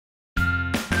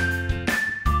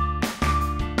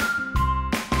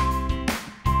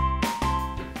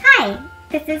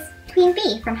This is Queen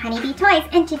Bee from Honeybee Toys,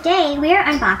 and today we're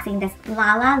unboxing this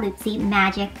Lalaloopsy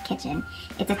Magic Kitchen.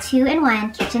 It's a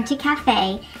 2-in-1 kitchen to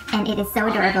cafe, and it is so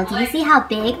adorable. Do you see how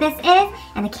big this is?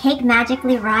 And the cake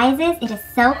magically rises. It is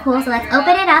so cool, so let's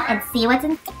open it up and see what's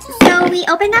in. So we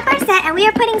opened up our set, and we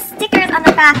are putting stickers on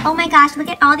the back. Oh my gosh, look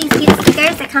at all these cute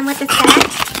stickers that come with the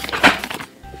set.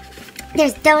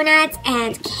 There's donuts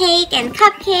and cake and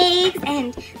cupcakes,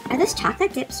 and are those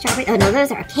chocolate dipped strawberries? Oh no,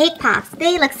 those are cake pops.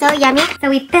 They look so yummy. So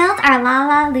we built our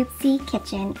Lalaloopsy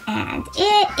kitchen, and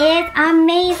it is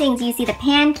amazing. Do you see the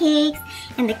pancakes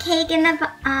and the cake in the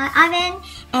oven?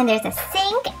 And there's a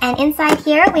sink, and inside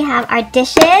here we have our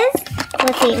dishes.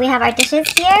 Let's see, we have our dishes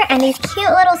here, and these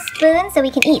cute little spoons so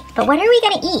we can eat. But what are we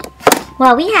gonna eat?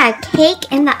 Well, we have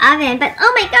cake in the oven, but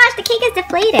oh my gosh, the cake is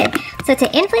deflated. So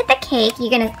to inflate the cake,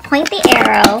 you're gonna point the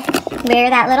arrow where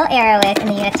that little arrow is, and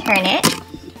then you're gonna turn it.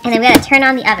 And then we gotta turn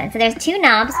on the oven. So there's 2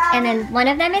 knobs, and then one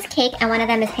of them is cake and one of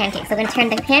them is pancake. So we're gonna turn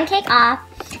the pancake off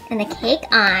and the cake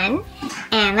on.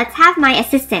 And let's have my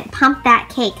assistant pump that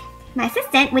cake. My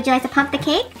assistant, would you like to pump the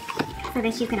cake? So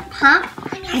that she's gonna pump.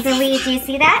 And so do you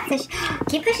see that? So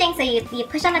keep pushing, so you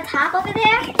push on the top over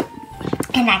there.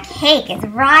 And that cake is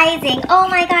rising. Oh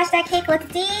my gosh, that cake looks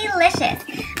delicious.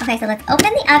 Okay, so let's open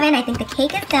the oven. I think the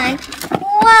cake is done.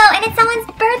 Whoa, and it's someone's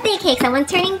birthday cake. Someone's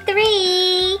turning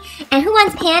 3. And who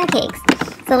wants pancakes?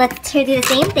 So let's do the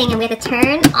same thing, and we have to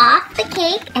turn off the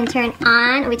cake and turn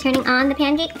on. Are we turning on the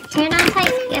pancake? Turn on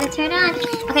tight. You gotta turn on.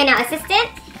 Okay, now assistant.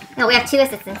 No, we have 2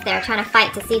 assistants there trying to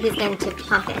fight to see who's going to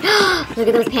pump it. Look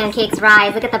at those pancakes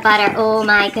rise. Look at the butter. Oh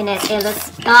my goodness. It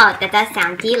looks, oh, that does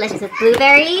sound delicious with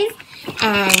blueberries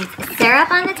and syrup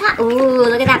on the top. Ooh,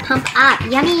 look at that pump up.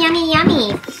 Yummy, yummy,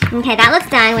 yummy. Okay, that looks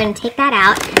done. We're going to take that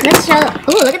out. Let's show,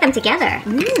 ooh, look at them together.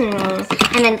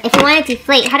 And then if you want to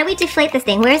deflate, how do we deflate this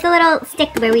thing? Where's the little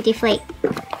stick where we deflate?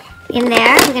 In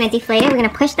there, we're going to deflate it. We're going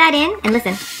to push that in. And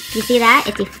listen, do you see that?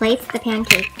 It deflates the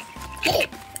pancake.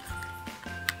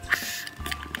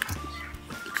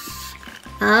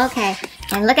 Okay,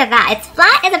 and look at that. It's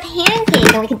flat as a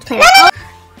pancake, and we can play that.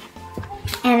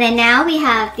 And then now we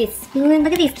have these spoons.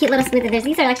 Look at these cute little spoons.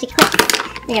 These are actually clips.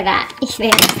 Look at that.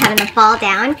 They're just having them fall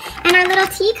down. And our little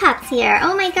teacups here.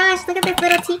 Oh my gosh, look at these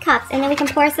little teacups. And then we can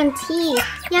pour some tea.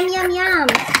 Yum, yum, yum.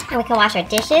 And we can wash our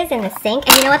dishes in the sink.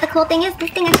 And you know what the cool thing is?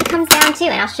 This thing actually comes down too.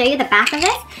 And I'll show you the back of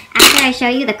this after I show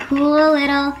you the cool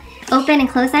little open and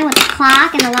close sign with the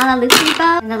clock and the Lalaloopsy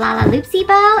bow. And the Lalaloopsy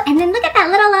bow. And then look at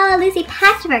that little Lalaloopsy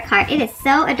patchwork heart. It is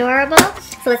so adorable.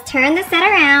 So let's turn the set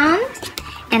around.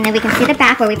 And then we can see the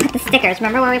back where we put the stickers.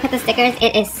 Remember where we put the stickers?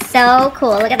 It is so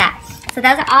cool. Look at that. So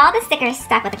those are all the stickers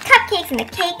stuck with the cupcakes and the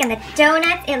cake and the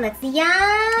donuts. It looks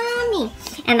yummy.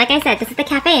 And like I said, this is the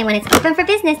cafe, and when it's open for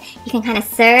business, you can kind of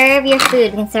serve your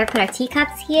food. We can put our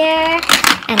teacups here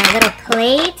and a little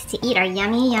plate to eat our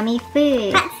yummy, yummy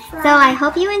food. So I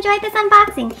hope you enjoyed this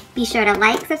unboxing. Be sure to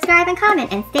like, subscribe, and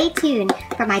comment, and stay tuned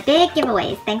for my big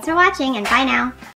giveaways. Thanks for watching, and bye now.